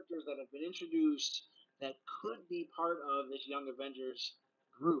characters that have been introduced that could be part of this Young Avengers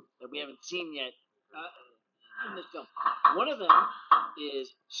group that we haven't seen yet in this film. One of them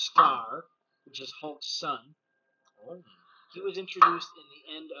is Scar, which is Hulk's son. Oh. He was introduced in the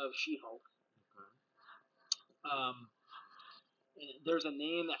end of She-Hulk. There's a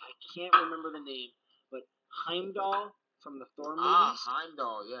name that I can't remember the name, but Heimdall from the Thor movies.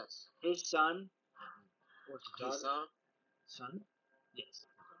 Heimdall, yes. His son, or his daughter. His son? Son? Yes.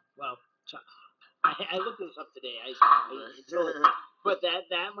 Well, I looked this up today. But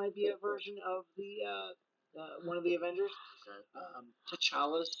that might be a version of the one of the Avengers. Okay.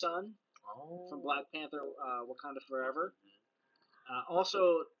 T'Challa's son from Black Panther, Wakanda Forever.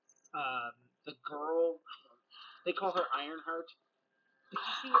 Also, the girl, they call her Ironheart. Did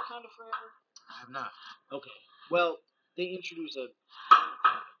you see Wakanda Forever? I have not. Okay. Well, they introduce a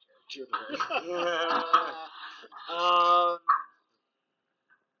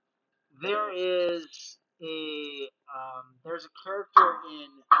there's a character in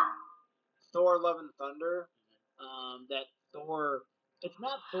Thor: Love and Thunder that Thor. It's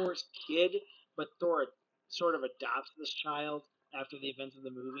not Thor's kid, but Thor sort of adopts this child after the events of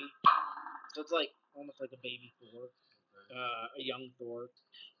the movie. So it's almost like a baby Thor, a young Thor.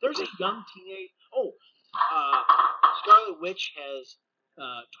 There's a young teenage. Scarlet Witch has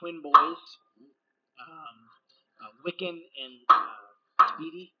twin boys, Wiccan and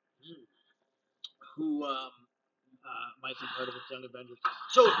Speedy, who might be part of the Young Avengers.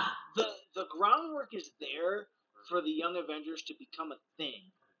 So the groundwork is there for the Young Avengers to become a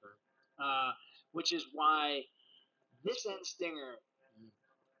thing. Which is why this end stinger.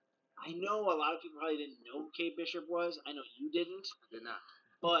 I know a lot of people probably didn't know who Kate Bishop was. I know you didn't. I did not.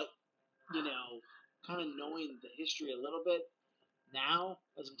 But, kind of knowing the history a little bit now,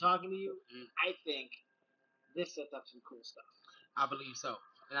 as I'm talking to you, I think this sets up some cool stuff. I believe so.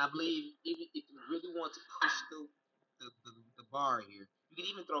 And I believe even if you really want to push the bar here, you can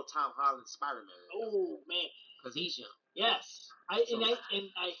even throw Tom Holland Spider-Man. Oh, man. Because he's young. Yes. I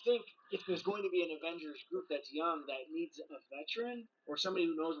think if there's going to be an Avengers group that's young that needs a veteran or somebody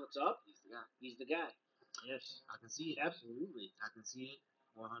who knows what's up, he's the guy. Yes. I can see it. Absolutely. I can see it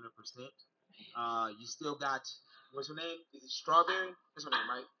 100%. You still got, what's her name? Is it Strawberry? That's her name,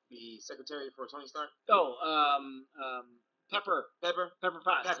 right? The secretary for Tony Stark? Oh, Pepper. Pepper?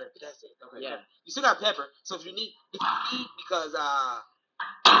 Potts. Pepper, that's it. Okay. Yeah. Pepper. You still got Pepper. So if you need, because,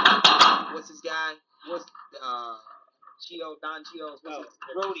 what's his guy? What's, Don Cheadle's,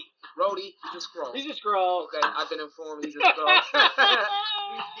 Rhodey, he's a Skrull. He's a Skrull. Okay, I've been informed he's a Skrull.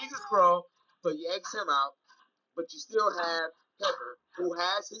 He's a Skrull, so you X him out, but you still have Pepper, who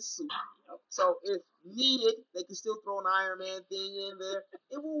has his suit. So if needed, they can still throw an Iron Man thing in there.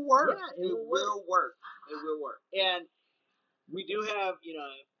 It will work. Yeah, it will work. It will work. And we do have,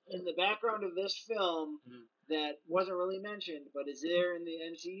 in the background of this film that wasn't really mentioned, but is there in the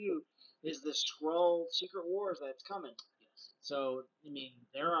MCU, is the Skrull Secret Wars that's coming. Yes. So,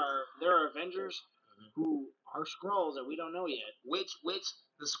 there are Avengers who are Skrulls that we don't know yet. Which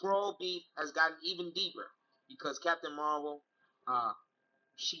the Skrull beef has gotten even deeper because Captain Marvel,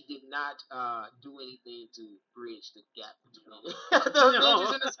 she did not do anything to bridge the gap between the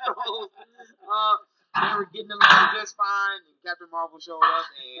Avengers and the Skrulls. They were getting along just fine, and Captain Marvel showed up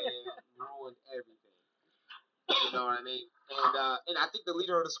and ruined everything. You know what I mean? And I think the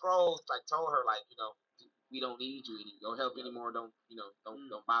leader of the Skrulls told her we don't need you your help anymore. Don't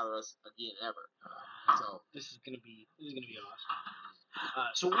bother us again ever. So this is gonna be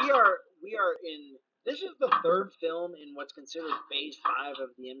awesome. So we are in. This is the third film in what's considered Phase 5 of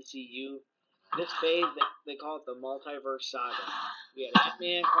the MCU. This phase, they call it the Multiverse Saga. We had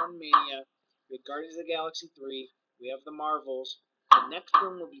Ant-Man, Quantumania, we had Guardians of the Galaxy 3, we have the Marvels. The next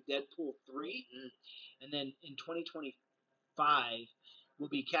film will be Deadpool 3, and then in 2025 will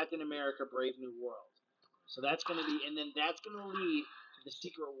be Captain America: Brave New World. So that's going to be, and then that's going to lead to the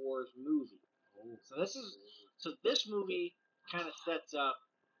Secret Wars movie. So this movie kind of sets up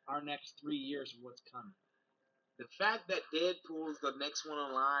our next 3 years of what's coming. The fact that Deadpool's the next one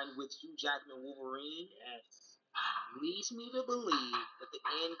in line with Hugh Jackman Wolverine, leads me to believe that the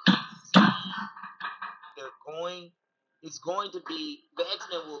end it's going to be the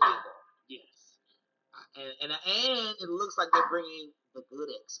X-Men will be involved. Yes. And it looks like they're bringing the good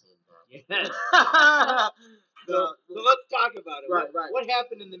X-Men back. Yes. So let's talk about it. Right. What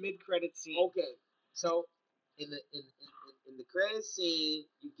happened in the mid-credit scene? Okay, so in the credit scene,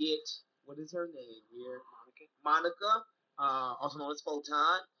 you get, what is her name here? Monica, also known as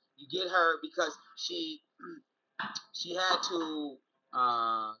Photon. You get her because she had to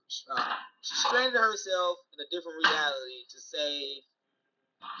she stranded herself in a different reality to save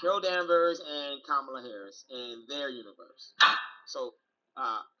Carol Danvers and Kamala Harris in their universe. So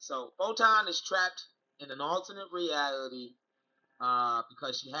Photon is trapped in an alternate reality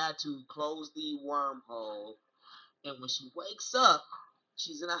because she had to close the wormhole, and when she wakes up,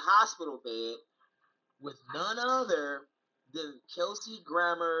 she's in a hospital bed with none other than Kelsey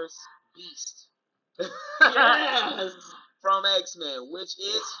Grammer's Beast. Yes! From X-Men, which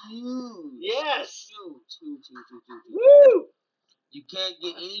is huge. Yes! Huge. Woo! You can't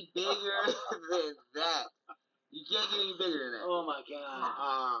get any bigger than that. You can't get any bigger than that. Oh my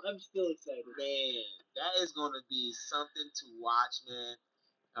god. I'm still excited. Man, that is going to be something to watch,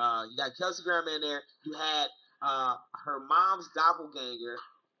 man. You got Kelsey Grammer in there. You had her mom's doppelganger,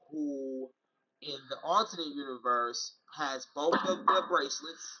 who in the alternate universe has both of the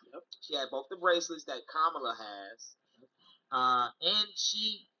bracelets. Yep. She had both the bracelets that Kamala has. And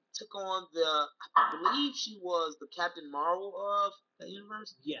she took on I believe she was the Captain Marvel of that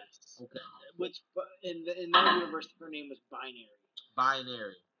universe? Yes. Okay. Which, in that universe, her name was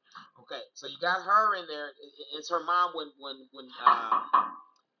Binary. Okay, so you got her in there. It's her mom when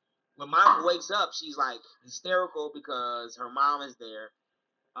Monica wakes up, she's hysterical because her mom is there.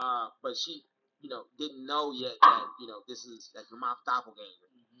 But she, didn't know yet that, this is her mom's doppelganger.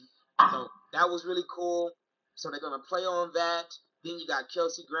 Mm-hmm. So that was really cool. So they're going to play on that. Then you got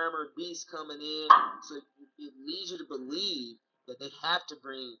Kelsey Grammer, Beast coming in. So it leads you to believe that they have to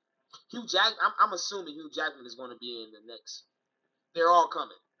bring Hugh Jackman. I'm assuming Hugh Jackman is going to be in the next. They're all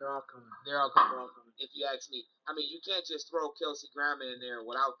coming. They're all coming. They're all coming. If you ask me, I mean, you can't just throw Kelsey Grammer in there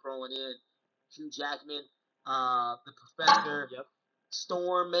without throwing in Hugh Jackman, the Professor,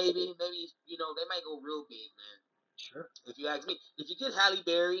 Storm, maybe they might go real big, man. Sure. If you ask me, if you get Halle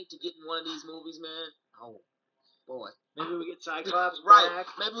Berry to get in one of these movies, man, oh boy. Maybe we get Cyclops right. back.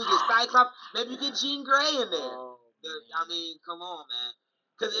 Maybe we get Cyclops. Maybe we get Jean Grey in there. Oh, I mean, come on, man.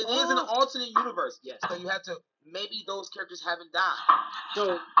 Because it is an alternate universe. Yes. So you have to. Maybe those characters haven't died.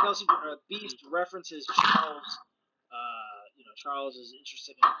 So Kelsey Beast references Charles. Charles is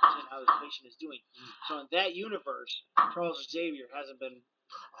interested in seeing how the patient is doing. So in that universe, Charles Xavier hasn't been.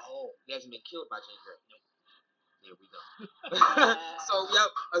 He hasn't been killed by Jean Grey. Nope. There we go. So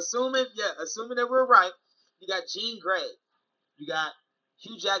assuming that we're right, you got Jean Grey, you got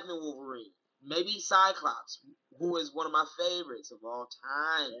Hugh Jackman Wolverine, maybe Cyclops, who is one of my favorites of all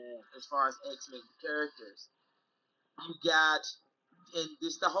time as far as X-Men characters. You got, and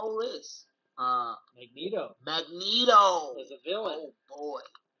this the whole list. Magneto as a villain. Oh boy,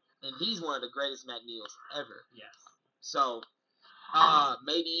 and he's one of the greatest Magnetos ever. Yes. So.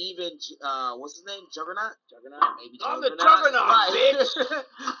 Maybe even what's his name? Juggernaut. Maybe I'm the Juggernaut, right. bitch.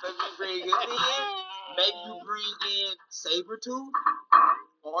 Maybe you bring it in. Maybe you bring in Sabretooth.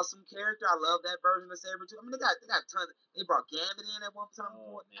 Awesome character. I love that version of Sabretooth. I mean, they got tons. They brought Gambit in at one time.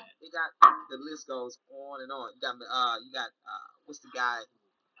 Man. They got the list goes on and on. You got what's the guy?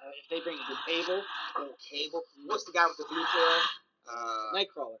 If they bring the Cable. What's the guy with the blue tail?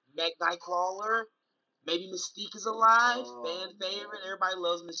 Nightcrawler. Nightcrawler. Maybe Mystique is alive. Fan favorite. Everybody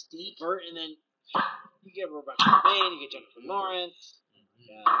loves Mystique. And then you get Rebecca Romijn, you get Jennifer Lawrence.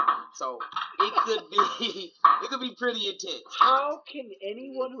 So it could be pretty intense. How can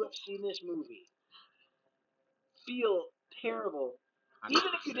anyone who has seen this movie feel terrible,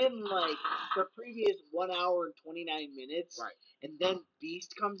 even if you didn't like the previous 1 hour and 29 minutes, right? And then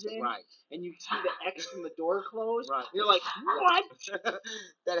Beast comes in, right? And you see the X from the door close, right? You're like, what?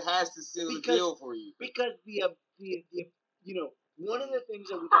 That has to seal the deal for you. Because the one of the things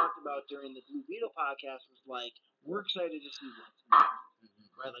that we talked about during the Blue Beetle podcast was like, we're excited to see what's next,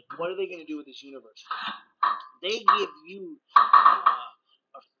 right? Like, what are they going to do with this universe? They give you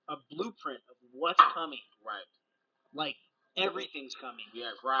a blueprint of what's coming, right? Like, everything's coming.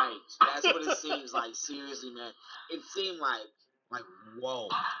 Yeah, right. That's what it seems like. Seriously, man. It seemed like whoa.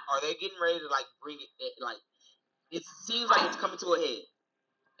 Are they getting ready to bring it? It seems like it's coming to a head,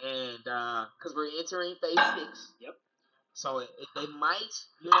 and because we're entering phase 6. Yep. So they might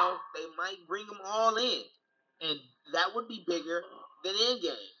bring them all in, and that would be bigger than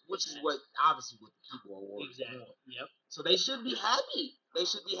Endgame, which is what obviously what the people are working on. Yep. So they should be happy.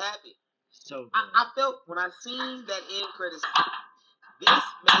 So I felt when I seen that end credits, this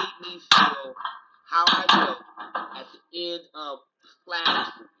made me feel how I felt at the end of Flash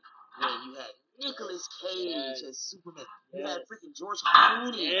movie when you had Nicolas Cage as Superman. You had freaking George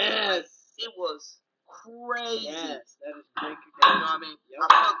Clooney. Yes. It was crazy. Yes, that is great. You know what I mean? Yep. I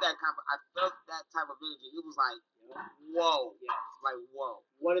felt that type of energy. It was like, whoa. Yes. Like, whoa.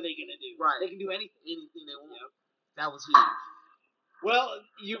 What are they gonna do? Right. They can do anything. Anything they want. Yep. That was huge. Well,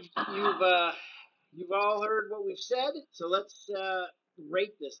 you've all heard what we've said, so let's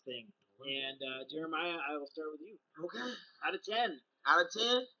rate this thing. And Jeremiah, I will start with you. Okay. Out of 10. Out of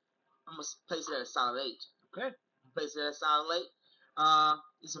 10, I'm gonna place it at a solid 8. Okay. Place it at a solid 8.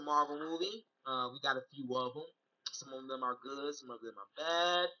 It's a Marvel movie. We got a few of them. Some of them are good. Some of them are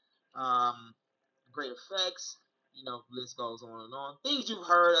bad. Great effects. List goes on and on. Things you've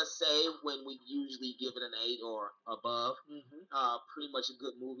heard us say when we usually give it an 8 or above. Pretty much a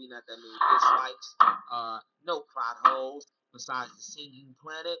good movie. Not that many dislikes. No plot holes besides the singing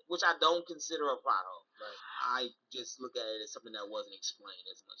planet, which I don't consider a plot hole. Right? I just look at it as something that wasn't explained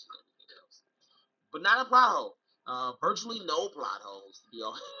as much as everything else. But not a plot hole. Virtually no plot holes, to be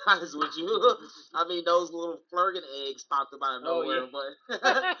honest with you. I mean, those little flirting eggs popped up out of nowhere, but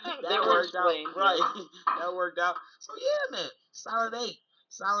that worked out. Right. That worked out. So, yeah, man, solid 8.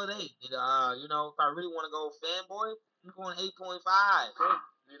 Solid 8. And, if I really want to go fanboy, I'm going 8.5.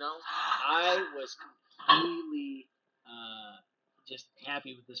 I was completely just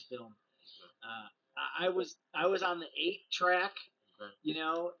happy with this film. I was on the 8 track,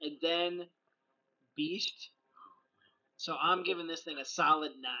 and then Beast. So I'm giving this thing a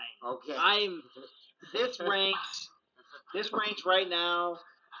solid 9. Okay. This ranks right now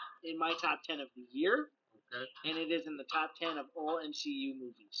in my top 10 of the year. Okay. And it is in the top 10 of all MCU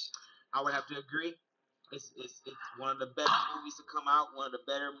movies. I would have to agree. It's one of the best movies to come out. One of the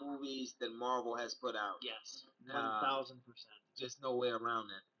better movies that Marvel has put out. Yes, 1,000%. Just no way around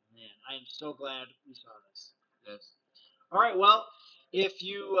that. Man, I am so glad we saw this. Yes. All right, well, If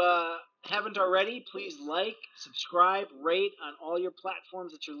you haven't already, please like, subscribe, rate on all your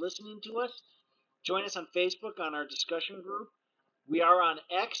platforms that you're listening to us. Join us on Facebook on our discussion group. We are on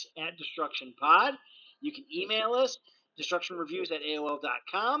X at Destruction Pod. You can email us,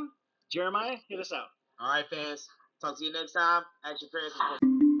 destructionreviews@aol.com. Jeremiah, hit us out. All right, fans. Talk to you next time. Action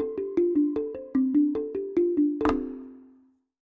Parents.